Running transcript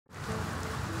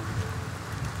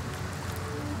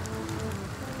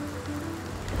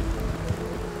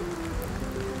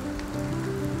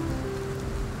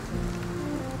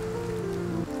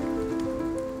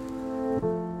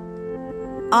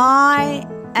I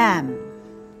am.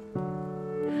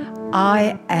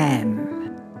 I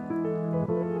am.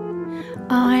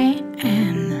 I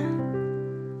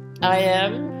am. I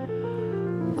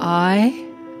am. I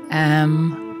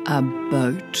am a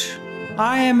boat.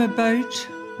 I am a boat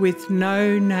with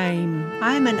no name.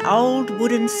 I am an old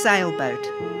wooden sailboat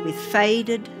with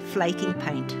faded, flaking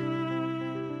paint.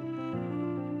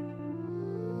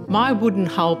 My wooden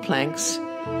hull planks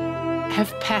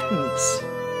have patterns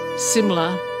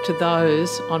similar to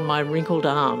those on my wrinkled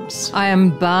arms. I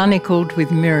am barnacled with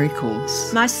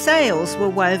miracles. My sails were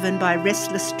woven by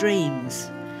restless dreams,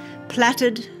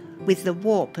 plaited with the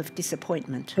warp of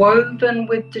disappointment. Woven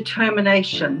with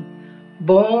determination,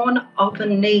 born of a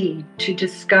need to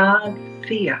discard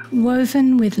fear.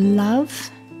 Woven with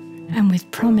love and with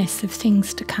promise of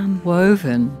things to come.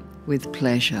 Woven with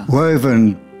pleasure.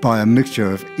 Woven by a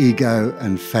mixture of ego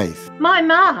and faith. My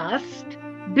mast,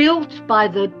 built by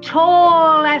the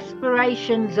tall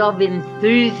aspirations of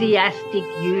enthusiastic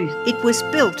youth. It was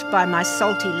built by my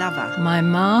salty lover. My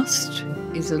mast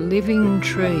is a living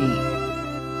tree,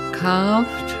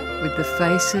 carved with the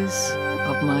faces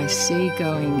of my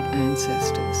seagoing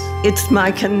ancestors. It's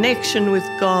my connection with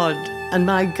God and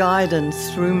my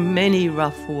guidance through many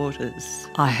rough waters.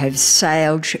 I have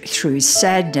sailed through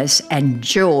sadness and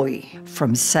joy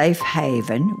from safe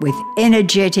haven with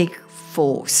energetic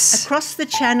force. Across the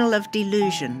channel of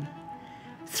delusion,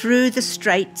 through the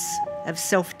straits of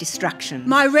self-destruction.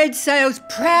 My red sails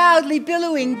proudly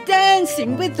billowing,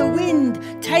 dancing with the wind,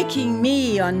 taking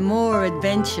me on more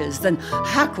adventures than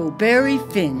Huckleberry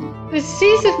Finn. The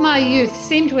seas of my youth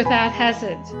seemed without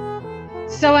hazard,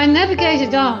 so I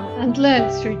navigated on and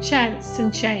learnt through chance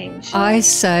and change. I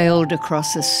sailed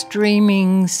across a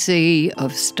streaming sea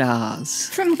of stars.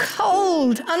 From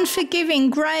cold, unforgiving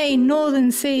grey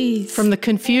northern seas. From the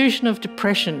confusion of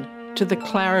depression to the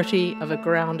clarity of a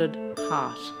grounded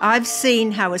heart. I've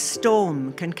seen how a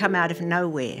storm can come out of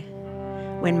nowhere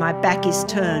when my back is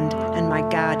turned and my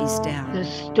guard is down. The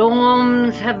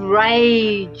storms have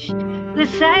raged, the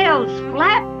sails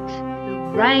flapped,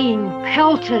 the rain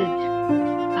pelted,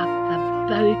 but the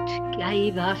boat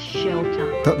gave us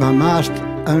shelter. But my mast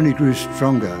only grew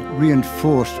stronger,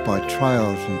 reinforced by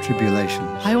trials and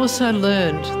tribulations. I also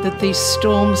learned that these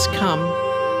storms come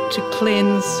to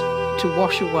cleanse, to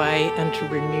wash away and to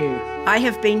renew. I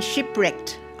have been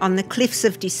shipwrecked on the cliffs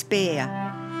of despair,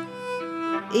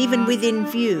 even within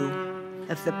view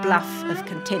of the bluff of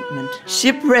contentment.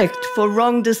 Shipwrecked for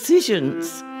wrong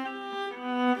decisions,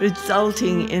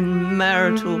 resulting in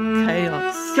marital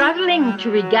chaos. Struggling to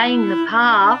regain the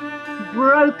path,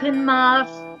 broken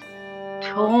mast,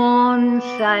 torn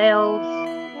sails,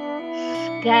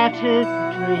 scattered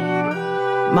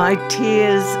dreams. My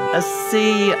tears a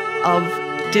sea of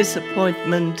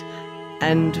disappointment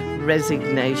and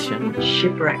resignation.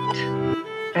 Shipwrecked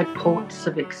at ports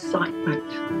of excitement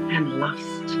and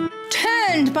lust.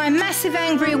 Turned by massive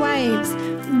angry waves,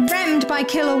 rammed by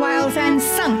killer whales and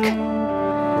sunk.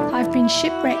 I've been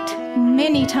shipwrecked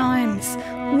many times,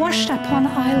 washed up on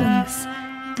islands,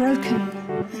 broken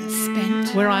and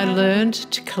spent. Where I learned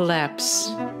to collapse,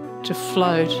 to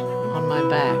float on my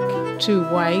back, to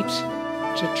wait,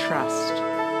 to trust.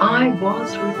 I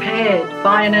was repaired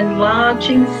by an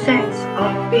enlarging sense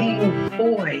of being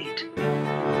void,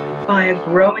 by a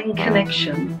growing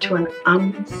connection to an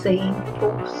unseen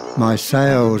force. My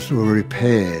sails were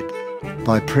repaired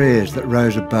by prayers that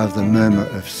rose above the murmur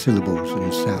of syllables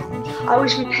and sounds. I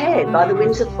was repaired by the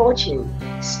winds of fortune,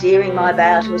 steering my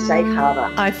bow to a safe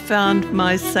harbour. I found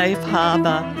my safe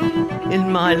harbour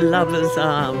in my lover's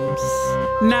arms.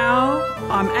 Now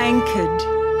I'm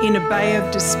anchored in a bay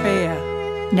of despair.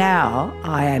 Now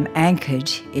I am anchored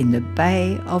in the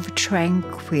bay of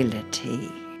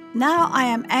tranquility. Now I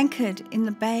am anchored in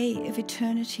the bay of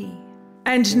eternity.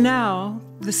 And now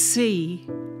the sea,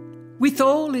 with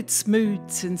all its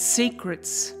moods and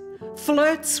secrets,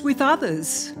 flirts with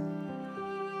others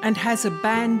and has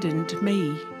abandoned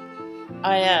me.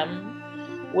 I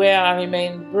am where I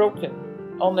remain broken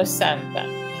on the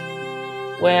sandbank,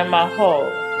 where my hull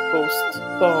boasts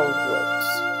coral brooks.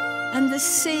 And the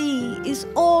sea is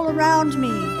all around me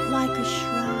like a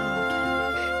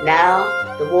shroud. Now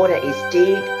the water is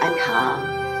deep and calm.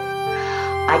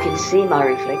 I can see my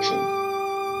reflection.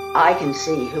 I can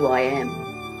see who I am.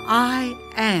 I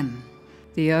am.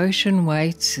 The ocean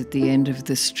waits at the end of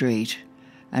the street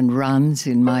and runs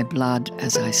in my blood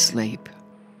as I sleep.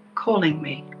 Calling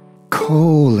me.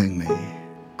 Calling me.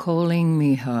 Calling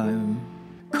me home.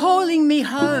 Calling me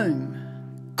home.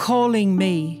 Calling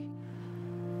me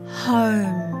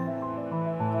home.